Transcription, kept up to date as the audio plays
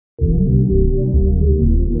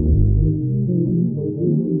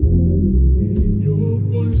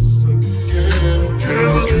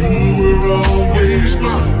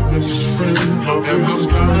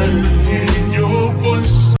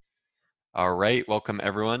All right, welcome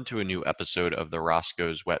everyone to a new episode of the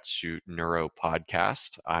Roscoe's Wetsuit Neuro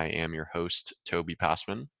Podcast. I am your host, Toby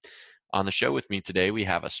Passman. On the show with me today, we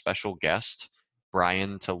have a special guest,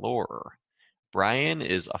 Brian Talor. Brian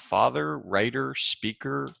is a father, writer,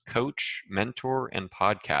 speaker, coach, mentor, and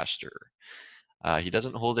podcaster. He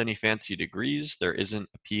doesn't hold any fancy degrees. There isn't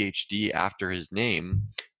a PhD after his name,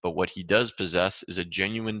 but what he does possess is a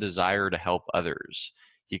genuine desire to help others.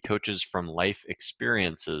 He coaches from life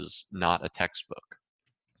experiences, not a textbook.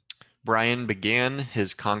 Brian began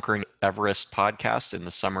his Conquering Everest podcast in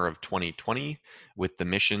the summer of 2020 with the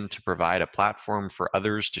mission to provide a platform for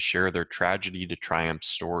others to share their tragedy to triumph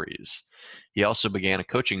stories. He also began a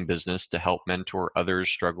coaching business to help mentor others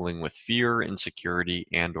struggling with fear, insecurity,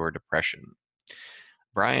 and/or depression.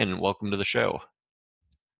 Brian, welcome to the show.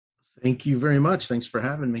 Thank you very much. Thanks for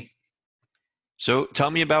having me. So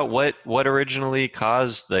tell me about what originally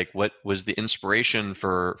caused, what was the inspiration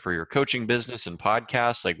for your coaching business and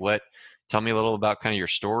podcast? Tell me a little about kind of your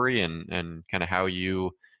story and kind of how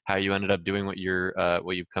you ended up doing what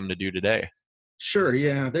you've come to do today. Sure.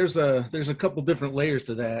 Yeah. There's a couple different layers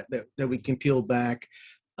to that we can peel back.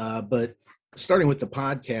 But starting with the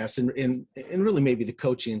podcast and really maybe the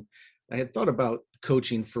coaching, I had thought about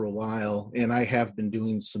coaching for a while, and I had been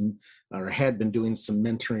doing some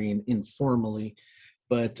mentoring informally.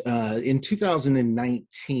 But in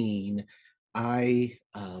 2019, I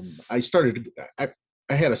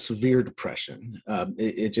had a severe depression.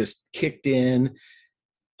 It just kicked in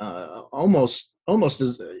almost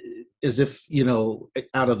as if,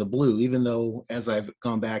 out of the blue, even though as I've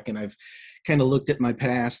gone back and I've kind of looked at my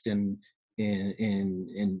past and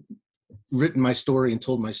written my story and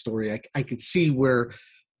told my story, I could see where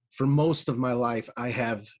for most of my life I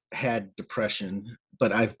have had depression,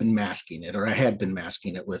 but I've been masking it, or I had been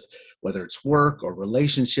masking it with whether it's work or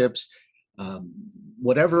relationships,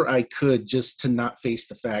 whatever I could, just to not face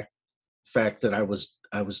the fact that I was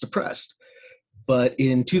depressed. But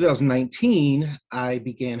in 2019, I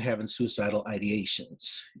began having suicidal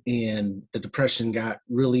ideations, and the depression got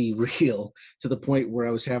really real to the point where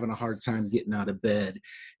I was having a hard time getting out of bed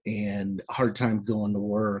and a hard time going to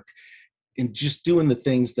work and just doing the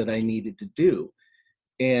things that I needed to do.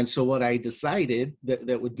 And so what I decided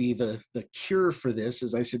that would be the cure for this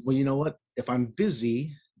is I said, well, you know what? If I'm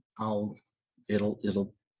busy, it'll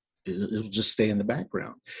just stay in the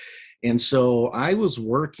background. And so I was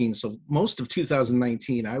working. So most of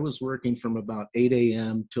 2019, I was working from about 8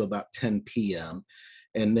 a.m. to about 10 p.m.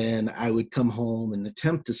 And then I would come home and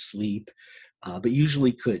attempt to sleep, but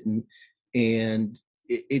usually couldn't. And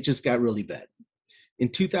it just got really bad. In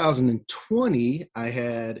 2020, I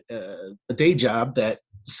had a day job that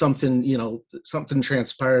something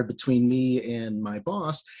transpired between me and my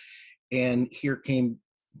boss. And here came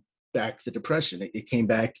back the depression. It came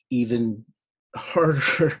back even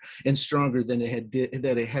harder and stronger than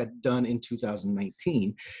it had done in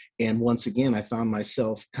 2019. And once again, I found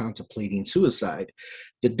myself contemplating suicide.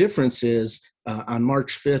 The difference is on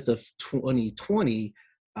March 5th of 2020,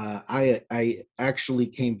 I actually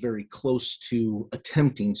came very close to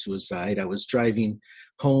attempting suicide. I was driving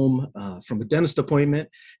home from a dentist appointment,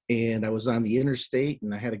 and I was on the interstate,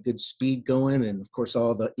 and I had a good speed going. And of course,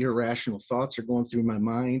 all the irrational thoughts are going through my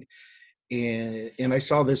mind. And I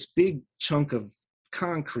saw this big chunk of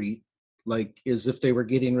concrete, like as if they were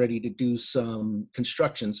getting ready to do some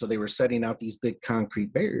construction. So they were setting out these big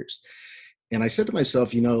concrete barriers. And I said to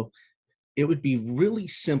myself, it would be really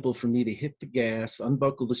simple for me to hit the gas,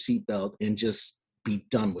 unbuckle the seatbelt, and just be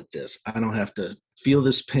done with this. I don't have to feel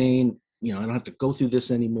this pain. I don't have to go through this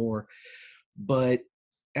anymore. But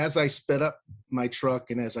as I sped up my truck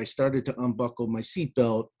and as I started to unbuckle my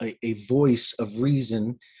seatbelt, a voice of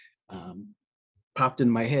reason popped in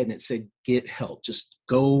my head, and it said, get help, just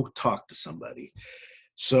go talk to somebody.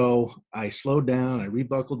 So I slowed down, I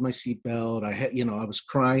rebuckled my seatbelt. I was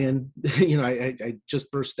crying, I just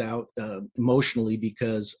burst out emotionally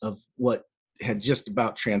because of what had just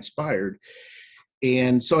about transpired.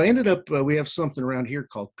 And so I ended up, we have something around here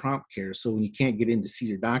called prompt care. So when you can't get in to see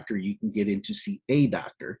your doctor, you can get in to see a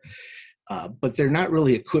doctor, but they're not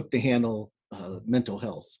really equipped to handle mental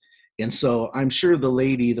health. And so I'm sure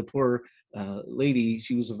the poor lady,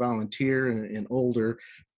 she was a volunteer and older.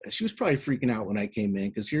 She was probably freaking out when I came in,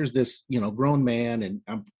 because here's this, grown man, and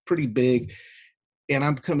I'm pretty big, and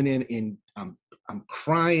I'm coming in and I'm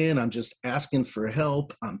crying. I'm just asking for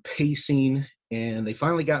help. I'm pacing, and they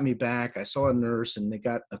finally got me back. I saw a nurse, and they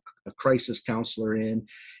got a crisis counselor in,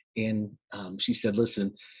 and she said,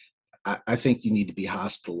 listen, I think you need to be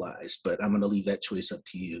hospitalized, but I'm going to leave that choice up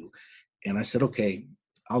to you. And I said, okay,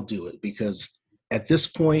 I'll do it, because at this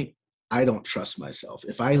point, I don't trust myself.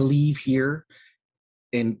 If I leave here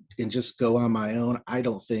and just go on my own, I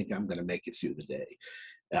don't think I'm going to make it through the day.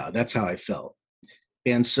 That's how I felt.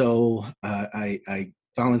 And so I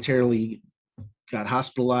voluntarily got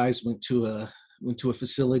hospitalized, went to a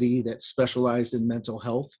facility that specialized in mental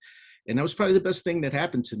health, and that was probably the best thing that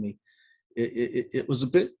happened to me. It was a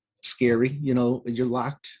bit scary, you're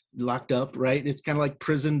locked up, right? It's kind of like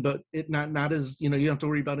prison, but it not as, you don't have to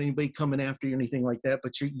worry about anybody coming after you or anything like that,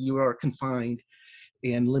 but you are confined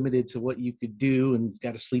and limited to what you could do, and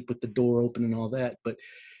got to sleep with the door open and all that. But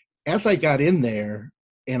as I got in there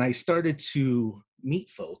and I started to meet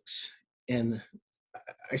folks, and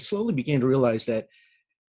I slowly began to realize that,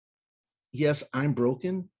 yes, I'm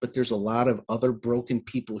broken, but there's a lot of other broken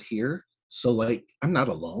people here. So, like, I'm not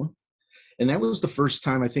alone. And that was the first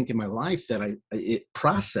time, I think, in my life that it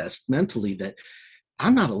processed mentally that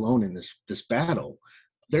I'm not alone in this battle.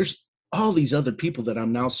 There's all these other people that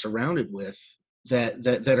I'm now surrounded with,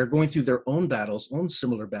 that are going through their own battles, own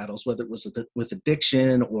similar battles, whether it was with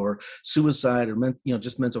addiction or suicide, or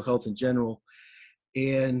just mental health in general.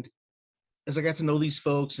 And as I got to know these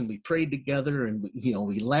folks, and we prayed together, and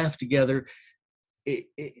we laughed together,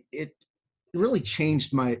 it really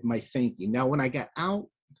changed my thinking. Now, when I got out,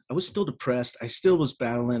 I was still depressed. I still was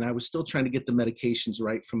battling. I was still trying to get the medications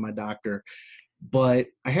right from my doctor, but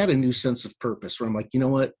I had a new sense of purpose, where I'm like, you know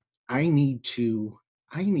what? I need to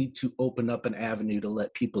open up an avenue to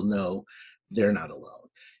let people know they're not alone.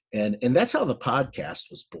 And that's how the podcast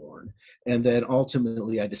was born. And then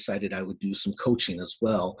ultimately I decided I would do some coaching as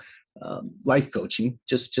well, life coaching,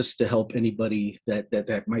 just to help anybody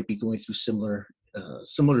that might be going through similar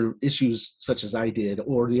issues such as I did.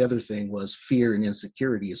 Or the other thing was fear and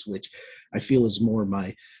insecurities, which I feel is more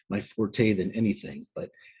my forte than anything. But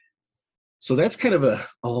so that's kind of a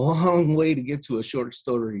long way to get to a short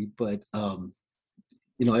story. But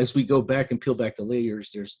as we go back and peel back the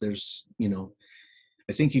layers, there's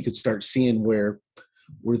I think you could start seeing where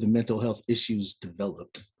the mental health issues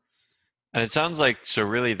developed. And it sounds like, so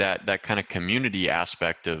really that kind of community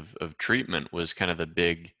aspect of treatment was kind of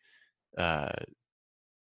the uh,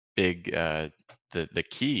 big the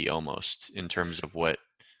key almost, in terms of what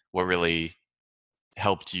really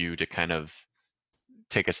helped you to kind of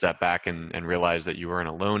take a step back and realize that you weren't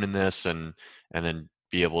alone in this, and then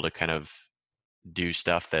be able to kind of do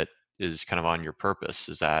stuff that is kind of on your purpose.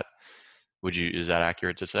 Is that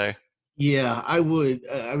accurate to say? Yeah, I would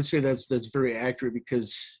say that's very accurate,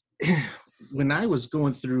 because when I was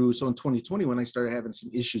going through, so in 2020, when I started having some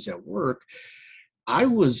issues at work, I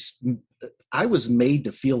was I was made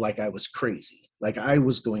to feel like I was crazy, like I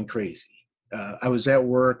was going crazy. I was at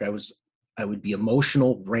work. I would be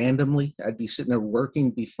emotional randomly. I'd be sitting there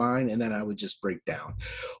working, be fine, and then I would just break down,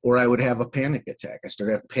 or I would have a panic attack. I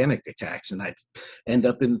started having panic attacks, and I'd end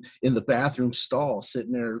up in the bathroom stall,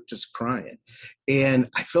 sitting there just crying. And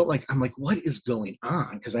I felt like, I'm like, what is going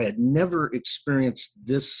on? Because I had never experienced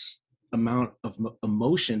this amount of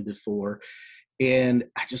emotion before, and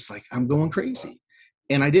I just, like, I'm going crazy.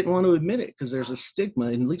 And I didn't want to admit it, because there's a stigma,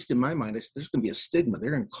 and at least in my mind, there's going to be a stigma.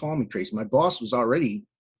 They're going to call me crazy. My boss was already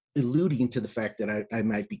alluding to the fact that I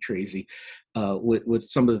might be crazy, with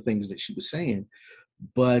some of the things that she was saying.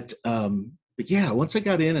 But yeah, once I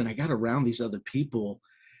got in and I got around these other people,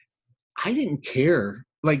 I didn't care.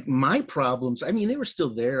 Like, my problems, I mean, they were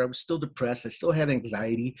still there. I was still depressed. I still had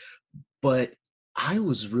anxiety, but I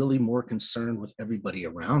was really more concerned with everybody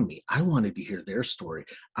around me. I wanted to hear their story.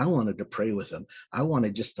 I wanted to pray with them. I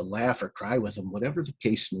wanted just to laugh or cry with them, whatever the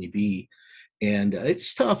case may be. And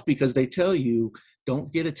it's tough, because they tell you,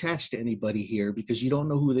 don't get attached to anybody here, because you don't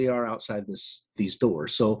know who they are outside these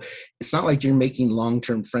doors. So it's not like you're making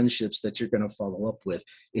long-term friendships that you're going to follow up with.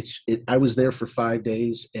 I was there for 5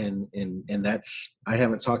 days, and that's, I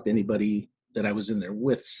haven't talked to anybody that I was in there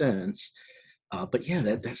with since. But yeah,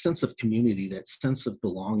 that sense of community, that sense of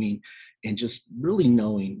belonging, and just really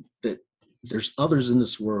knowing that there's others in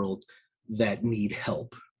this world that need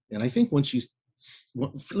help. And I think once you,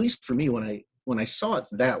 at least for me, when I saw it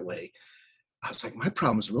that way, I was like, my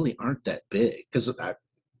problems really aren't that big, because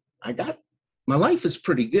I got, my life is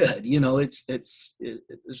pretty good.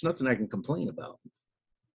 There's nothing I can complain about.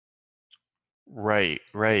 Right,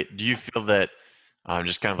 right. Do you feel that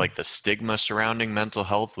just kind of like the stigma surrounding mental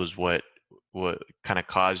health was what kind of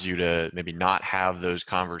caused you to maybe not have those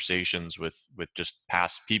conversations with just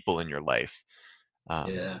past people in your life,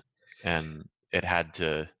 um, Yeah. and it had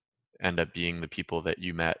to end up being the people that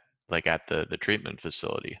you met, like at the treatment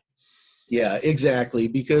facility? Yeah, exactly.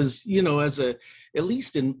 Because, at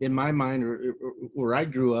least in my mind, or where I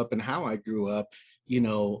grew up and how I grew up,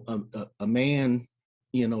 a man,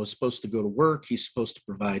 is supposed to go to work. He's supposed to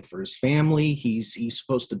provide for his family. He's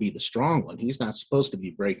supposed to be the strong one. He's not supposed to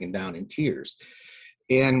be breaking down in tears.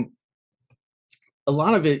 And a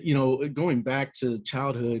lot of it, going back to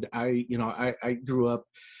childhood, I grew up,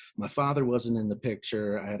 my father wasn't in the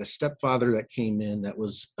picture. I had a stepfather that came in that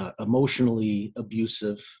was emotionally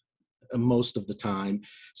abusive most of the time,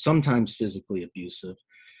 sometimes physically abusive.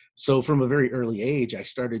 So from a very early age, I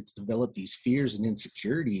started to develop these fears and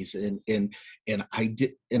insecurities, and I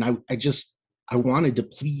did, and I just I wanted to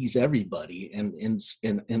please everybody,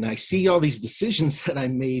 and I see all these decisions that I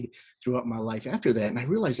made throughout my life after that, and I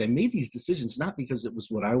realized I made these decisions not because it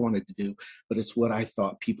was what I wanted to do, but it's what I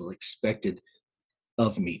thought people expected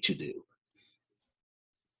of me to do.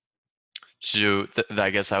 So I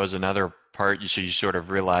guess that was another part. So you sort of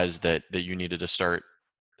realized that you needed to start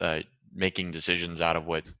uh, making decisions out of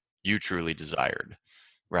what you truly desired,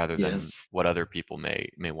 rather Yeah. than what other people may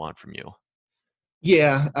want from you.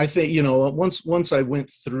 Yeah, I think once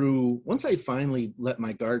I finally let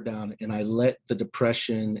my guard down and I let the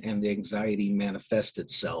depression and the anxiety manifest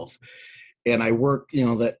itself, and I worked,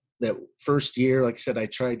 that first year, like I said, I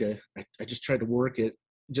just tried to work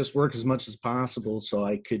as much as possible so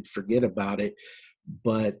I could forget about it.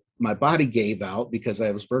 But my body gave out because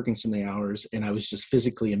I was working so many hours and I was just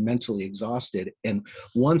physically and mentally exhausted. And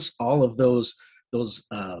once all of those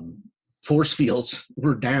force fields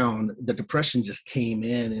were down, the depression just came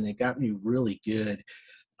in and it got me really good.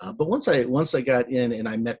 But once I got in and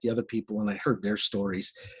I met the other people and I heard their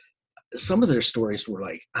stories, some of their stories were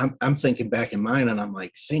like, I'm thinking back in mine and I'm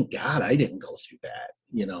like, thank God I didn't go through that.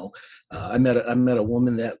 I met a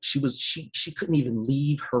woman that she couldn't even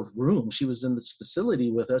leave her room. She was in this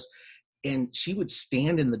facility with us, and she would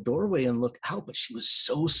stand in the doorway and look out, but she was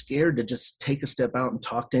so scared to just take a step out and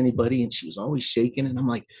talk to anybody, and she was always shaking. And I'm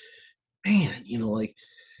like, man, like,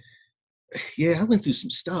 yeah, I went through some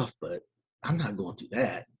stuff, but I'm not going through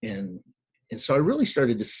that. And so I really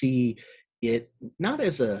started to see it not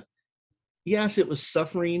as a, yes, it was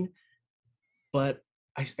suffering, but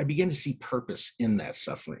I began to see purpose in that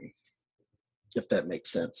suffering, if that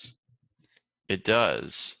makes sense. It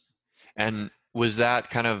does. And was that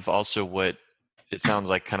kind of also what it sounds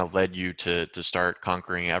like kind of led you to start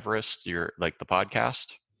Conquering Everest, your like the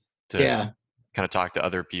podcast, to Yeah. kind of talk to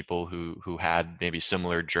other people who had maybe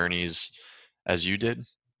similar journeys as you did?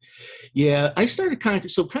 Yeah. I started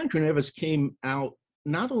Conquering Everest came out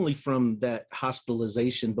not only from that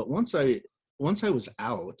hospitalization, but once I was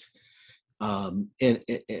out, and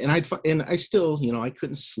I still, I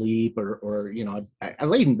couldn't sleep, or I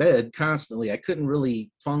laid in bed constantly. I couldn't really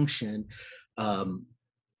function. Um,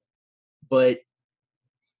 but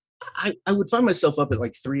I would find myself up at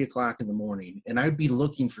like 3 o'clock in the morning and I'd be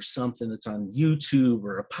looking for something that's on YouTube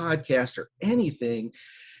or a podcast or anything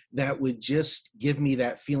that would just give me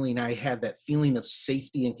that feeling. I had that feeling of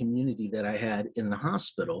safety and community that I had in the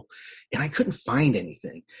hospital, and I couldn't find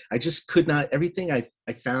anything. I just could not. Everything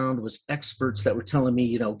I found was experts that were telling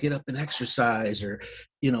me, get up and exercise, or,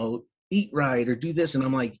 eat right, or do this. And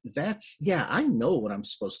I'm like, yeah, I know what I'm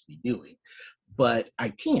supposed to be doing, but I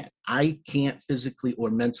can't physically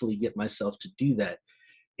or mentally get myself to do that.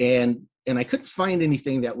 And I couldn't find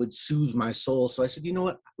anything that would soothe my soul. So I said, you know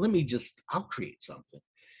what? I'll create something.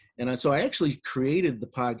 So I actually created the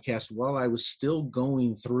podcast while I was still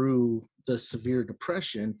going through the severe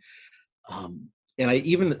depression. And I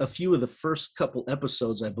even a few of the first couple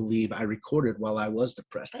episodes, I believe, I recorded while I was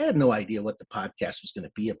depressed. I had no idea what the podcast was going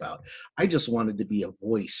to be about. I just wanted to be a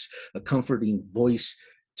voice, a comforting voice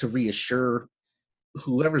to reassure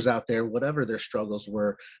whoever's out there, whatever their struggles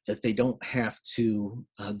were, that they don't have to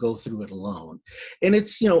go through it alone. And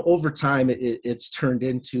it's, over time, it's turned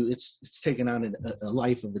into, it's taken on a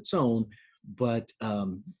life of its own. But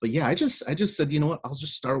yeah, I just said, you know what, I'll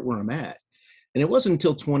just start where I'm at. And it wasn't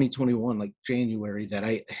until 2021, like January,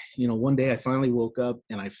 that one day I finally woke up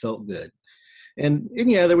and I felt good. And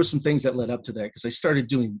yeah, there were some things that led up to that, because I started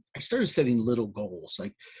setting little goals,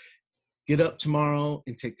 like get up tomorrow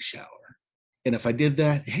and take a shower. And if I did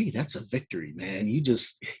that, hey, that's a victory, man.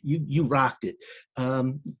 You rocked it.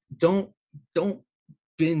 Um, don't don't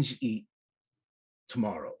binge eat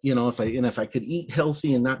tomorrow. If I could eat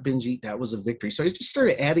healthy and not binge eat, that was a victory. So I just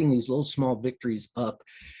started adding these little small victories up.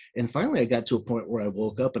 And finally I got to a point where I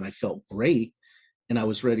woke up and I felt great and I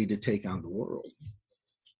was ready to take on the world.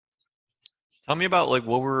 Tell me about like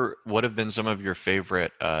what have been some of your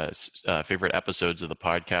favorite favorite episodes of the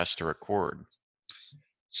podcast to record?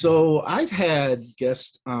 So I've had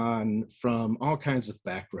guests on from all kinds of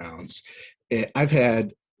backgrounds. I've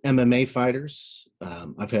had MMA fighters.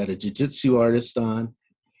 I've had a jiu-jitsu artist on.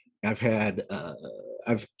 I've had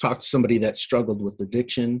I've talked to somebody that struggled with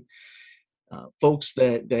addiction. Folks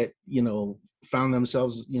that found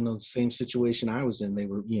themselves the same situation I was in. They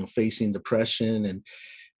were facing depression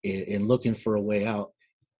and looking for a way out.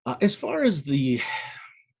 As far as there's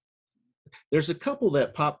a couple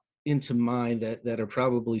that pop into mind that are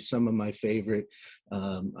probably some of my favorite.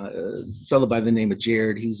 A fellow by the name of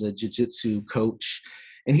Jared, he's a jiu-jitsu coach,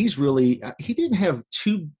 and he didn't have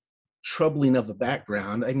too troubling of a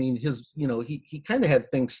background. I mean, he kind of had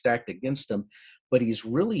things stacked against him, but he's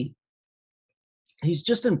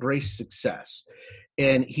just embraced success,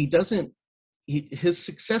 and his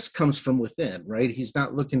success comes from within, right? He's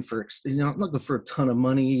not looking for a ton of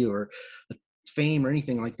money or fame or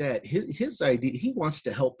anything like that. His idea, he wants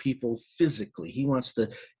to help people physically. He wants to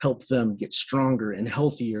help them get stronger and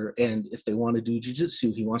healthier. And if they want to do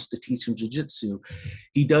jiu-jitsu, he wants to teach them jiu-jitsu.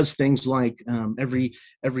 He does things like every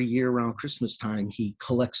year around Christmas time, he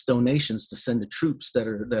collects donations to send to troops that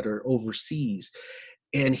are overseas.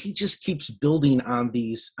 And he just keeps building on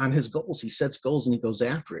his goals. He sets goals and he goes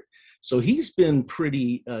after it. So he's been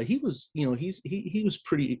pretty. He was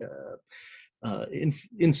pretty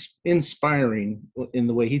inspiring in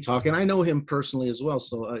the way he talked. And I know him personally as well,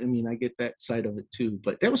 so I mean, I get that side of it too.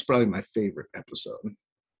 But that was probably my favorite episode.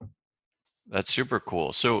 That's super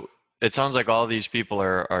cool. So it sounds like all these people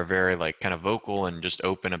are very like kind of vocal and just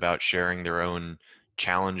open about sharing their own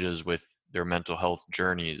challenges with their mental health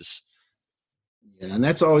journeys. Yeah, and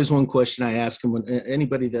that's always one question I ask them when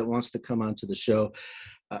anybody that wants to come onto the show.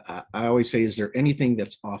 I always say, is there anything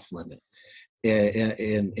that's off limit?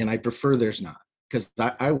 And I prefer there's not, because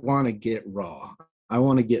I want to get raw. I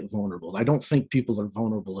want to get vulnerable. I don't think people are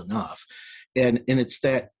vulnerable enough, and it's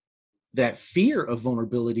that fear of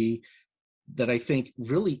vulnerability that I think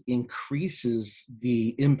really increases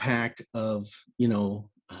the impact of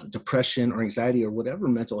depression or anxiety or whatever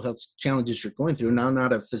mental health challenges you're going through. Now, I'm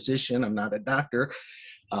not a physician, I'm not a doctor,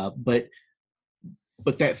 but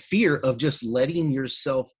that fear of just letting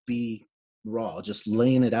yourself be raw, just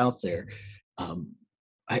laying it out there,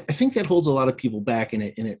 I think that holds a lot of people back, and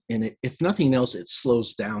it, if nothing else, it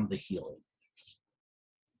slows down the healing.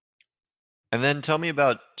 And then tell me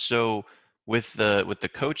about, so with the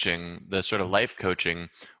coaching, the sort of life coaching,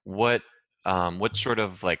 what what sort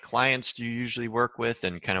of like clients do you usually work with,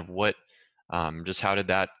 and kind of what just how did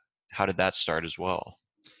that start as well?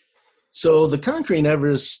 So the Conquering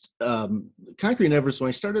Everest, when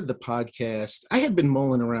I started the podcast, I had been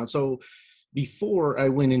mulling around. So before I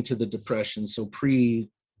went into the depression, so pre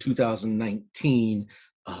 2019,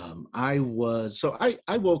 I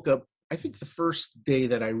woke up. I think the first day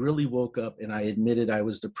that I really woke up and I admitted I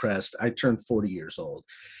was depressed, I turned 40 years old.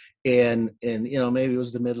 And maybe it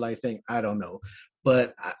was the midlife thing, I don't know.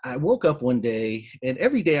 But I woke up one day, and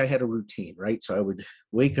every day I had a routine, right? So I would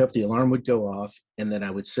wake up, the alarm would go off, and then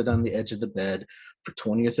I would sit on the edge of the bed for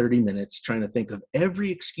 20 or 30 minutes trying to think of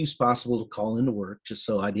every excuse possible to call into work, just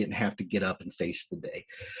so I didn't have to get up and face the day.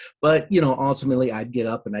 But ultimately I'd get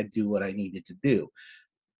up and I'd do what I needed to do.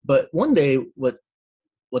 But one day,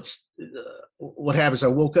 what happens, I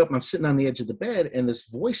woke up and I'm sitting on the edge of the bed, and this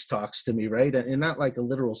voice talks to me, right? And not like a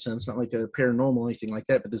literal sense, not like a paranormal or anything like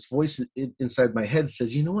that, but this voice inside my head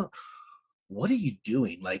says, you know what are you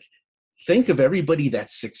doing? Like, think of everybody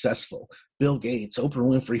that's successful: Bill Gates, Oprah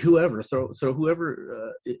Winfrey, whoever, throw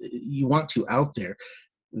whoever you want to out there.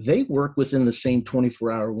 They work within the same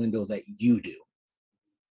 24-hour window that you do.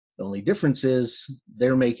 The only difference is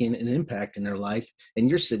they're making an impact in their life, and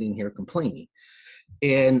you're sitting here complaining.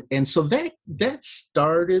 And so that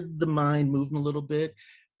started the mind moving a little bit.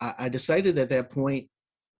 I decided at that point,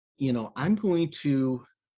 I'm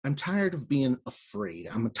tired of being afraid.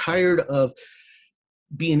 I'm tired of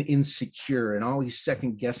being insecure and always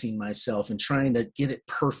second guessing myself and trying to get it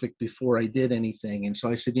perfect before I did anything. And so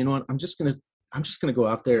I said, you know what, I'm just gonna go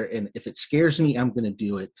out there, and if it scares me, I'm gonna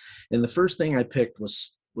do it. And the first thing I picked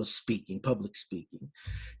was public speaking.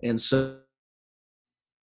 And so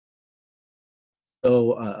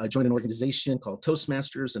I joined an organization called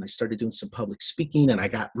Toastmasters, and I started doing some public speaking, and I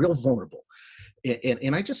got real vulnerable.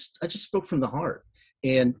 And I just spoke from the heart,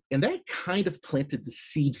 and that kind of planted the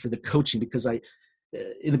seed for the coaching, because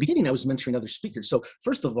in the beginning I was mentoring other speakers. So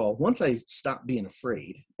first of all, once I stopped being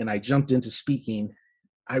afraid and I jumped into speaking,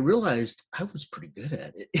 I realized I was pretty good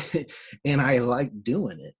at it, and I liked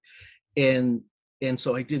doing it. And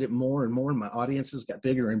so I did it more and more, and my audiences got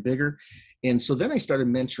bigger and bigger. And so then I started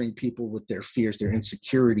mentoring people with their fears, their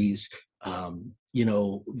insecurities,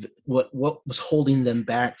 what was holding them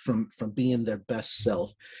back from being their best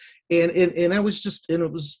self. And I was just, and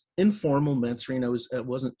it was informal mentoring. I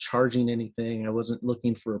wasn't charging anything. I wasn't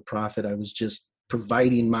looking for a profit. I was just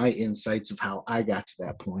providing my insights of how I got to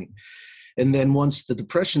that point. And then once the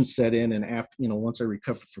depression set in, and after, once I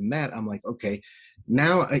recovered from that, I'm like, okay,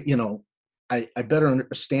 now I better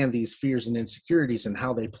understand these fears and insecurities and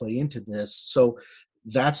how they play into this. So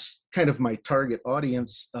that's kind of my target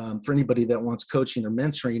audience for anybody that wants coaching or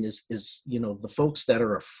mentoring is the folks that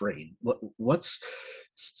are afraid.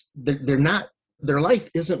 They're not, their life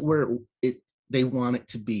isn't where they want it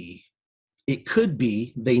to be. It could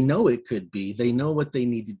be, they know it could be, they know what they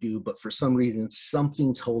need to do, but for some reason,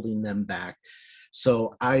 something's holding them back.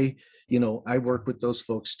 So I work with those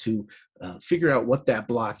folks to figure out what that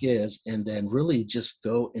block is, and then really just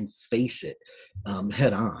go and face it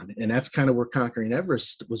head on. And that's kind of where Conquering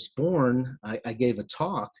Everest was born. I gave a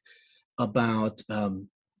talk about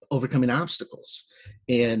overcoming obstacles,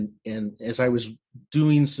 and as I was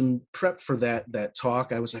doing some prep for that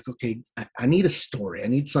talk, I was like, okay, I need a story. I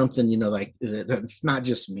need something, like that's not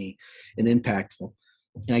just me and impactful.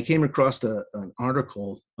 And I came across an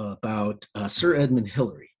article about Sir Edmund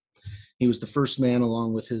Hillary. He was the first man,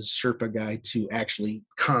 along with his Sherpa guide, to actually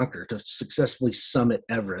to successfully summit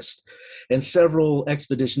Everest. And several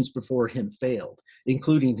expeditions before him failed,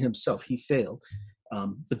 including himself. He failed.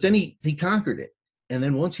 But then he conquered it. And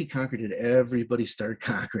then once he conquered it, everybody started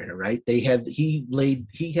conquering it, right? He had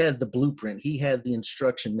the blueprint, he had the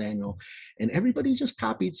instruction manual, and everybody just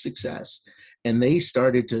copied success. And they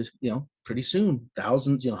started to, pretty soon,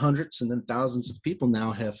 thousands, hundreds, and then thousands of people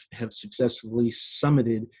now have successfully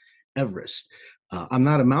summited Everest. I'm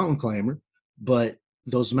not a mountain climber, but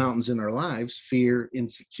those mountains in our lives, fear,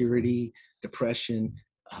 insecurity, depression,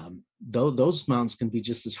 those mountains can be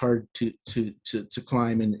just as hard to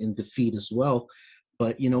climb and defeat as well.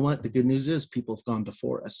 But you know what? The good news is people have gone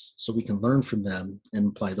before us, so we can learn from them and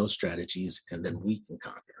apply those strategies, and then we can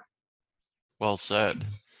conquer. Well said.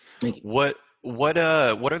 Thank you. What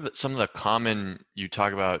are some of the common, you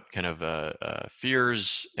talk about kind of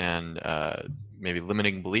fears and maybe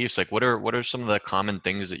limiting beliefs? Like what are some of the common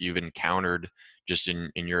things that you've encountered just in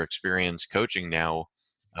your experience coaching now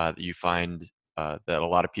that you find that a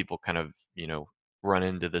lot of people kind of run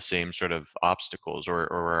into the same sort of obstacles,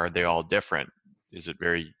 or are they all different? Is it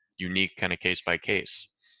very unique, kind of case by case?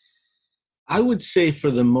 I would say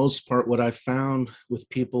for the most part, what I've found with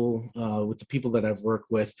people, with the people that I've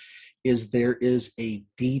worked with, is there is a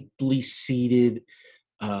deeply seated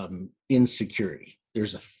insecurity.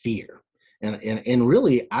 There's a fear. And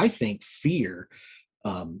really, I think fear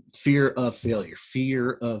of failure,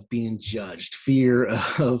 fear of being judged, fear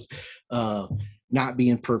of not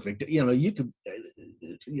being perfect.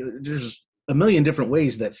 There's a million different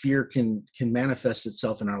ways that fear can manifest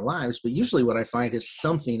itself in our lives, but usually what I find is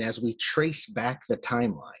something, as we trace back the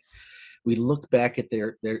timeline, we look back at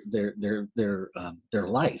their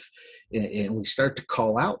life, and we start to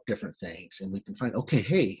call out different things, and we can find, okay,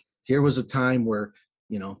 hey, here was a time where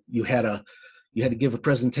you had to give a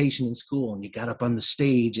presentation in school, and you got up on the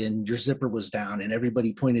stage and your zipper was down and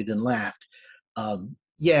everybody pointed and laughed.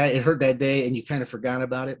 Yeah, it hurt that day and you kind of forgot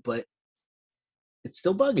about it, but it's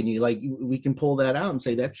still bugging you. Like, we can pull that out and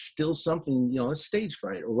say that's still something, it's stage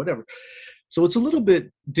fright or whatever. So it's a little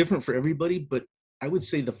bit different for everybody, but I would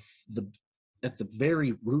say the at the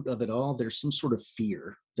very root of it all, there's some sort of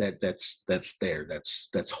fear that's there,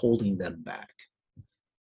 that's holding them back.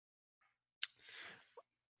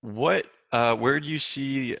 Where do you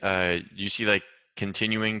see like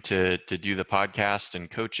continuing to do the podcast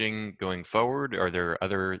and coaching going forward? Are there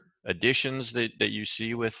other additions that you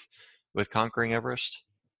see with Conquering Everest?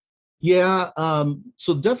 Yeah,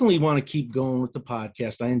 so definitely want to keep going with the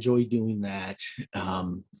podcast. I enjoy doing that.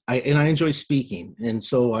 I enjoy speaking, and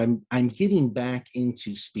so I'm getting back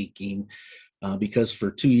into speaking because for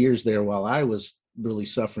 2 years there, while I was really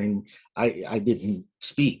suffering, I didn't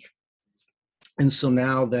speak. And so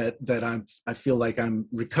now that I feel like I'm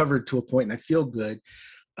recovered to a point and I feel good,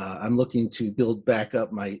 I'm looking to build back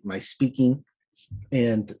up my speaking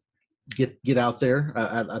and get out there.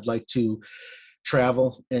 I'd like to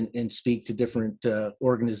travel and speak to different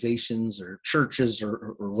organizations or churches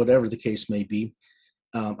or whatever the case may be.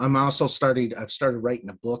 I've started writing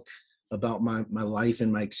a book about my life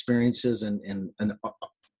and my experiences, and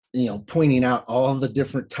pointing out all the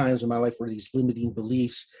different times in my life where these limiting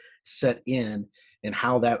beliefs set in, and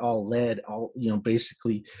how that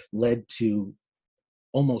basically led to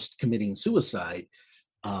almost committing suicide.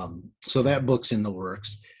 So that book's in the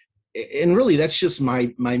works. and really that's just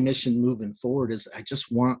my mission moving forward is I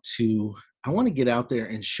want to get out there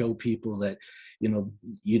and show people that,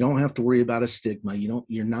 you don't have to worry about a stigma.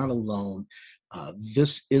 You're not alone.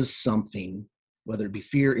 This is something, whether it be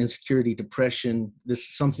fear, insecurity, depression, this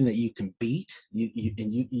is something that you can beat.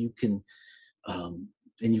 You can, um,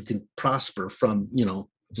 and you can prosper from,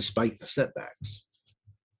 despite the setbacks.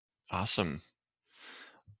 Awesome.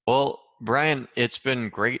 Well, Brian, it's been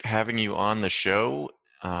great having you on the show.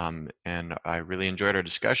 And I really enjoyed our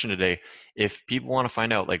discussion today. If people want to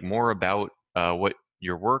find out like more about what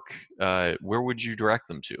your work, where would you direct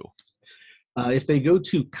them to? If they go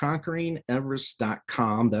to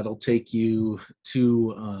conqueringeverest.com, that'll take you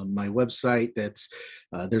to my website.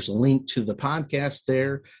 There's a link to the podcast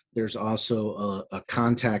there. There's also a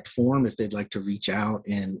contact form if they'd like to reach out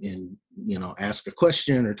and ask a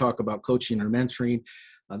question or talk about coaching or mentoring.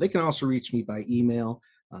 They can also reach me by email,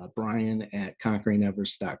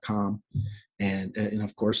 brian@conqueringeverest.com. And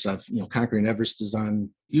of course, Conquering Everest is on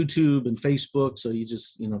YouTube and Facebook. So you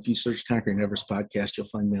just, if you search Conquering Everest podcast, you'll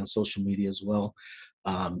find me on social media as well.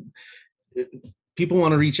 Um, People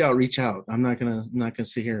want to reach out. I'm not gonna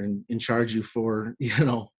sit here and charge you for,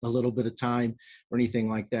 a little bit of time or anything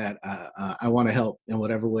like that. I want to help in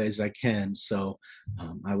whatever ways I can. So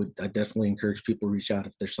I definitely encourage people to reach out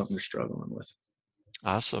if there's something they're struggling with.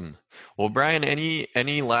 Awesome. Well, Brian,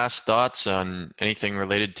 any last thoughts on anything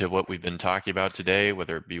related to what we've been talking about today,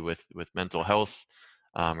 whether it be with mental health,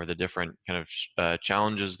 or the different kind of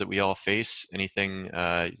challenges that we all face? Anything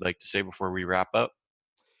you'd like to say before we wrap up?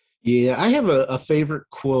 Yeah, I have a favorite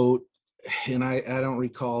quote, and I don't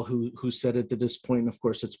recall who said it at this point. And of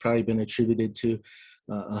course, it's probably been attributed to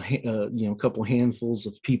a couple handfuls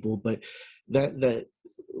of people. But that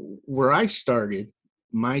where I started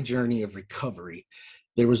my journey of recovery,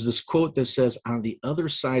 there was this quote that says, "On the other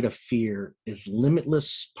side of fear is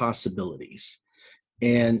limitless possibilities."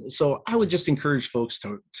 And so I would just encourage folks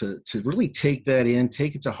to really take that in,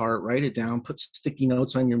 take it to heart, write it down, put sticky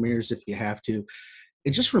notes on your mirrors if you have to,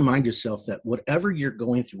 and just remind yourself that whatever you're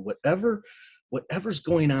going through, whatever's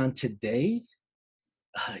going on today,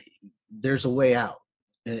 uh, there's a way out.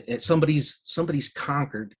 And somebody's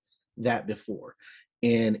conquered that before,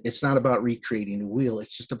 and it's not about recreating the wheel.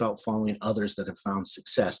 It's just about following others that have found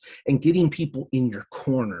success and getting people in your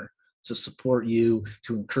corner to support you,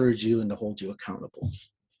 to encourage you, and to hold you accountable.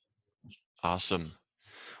 Awesome.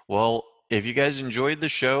 Well, if you guys enjoyed the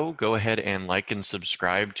show, go ahead and like and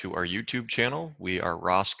subscribe to our YouTube channel. We are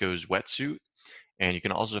Roscoe's Wetsuit. And you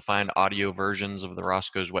can also find audio versions of the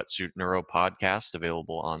Roscoe's Wetsuit Neuro podcast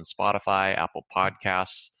available on Spotify, Apple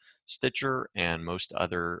Podcasts, Stitcher, and most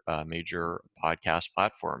other major podcast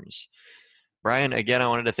platforms. Brian, again, I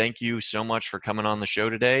wanted to thank you so much for coming on the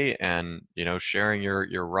show today and sharing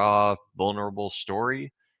your raw, vulnerable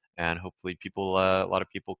story. And hopefully, a lot of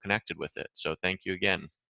people connected with it. So thank you again.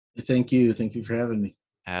 Thank you for having me.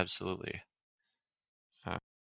 Absolutely.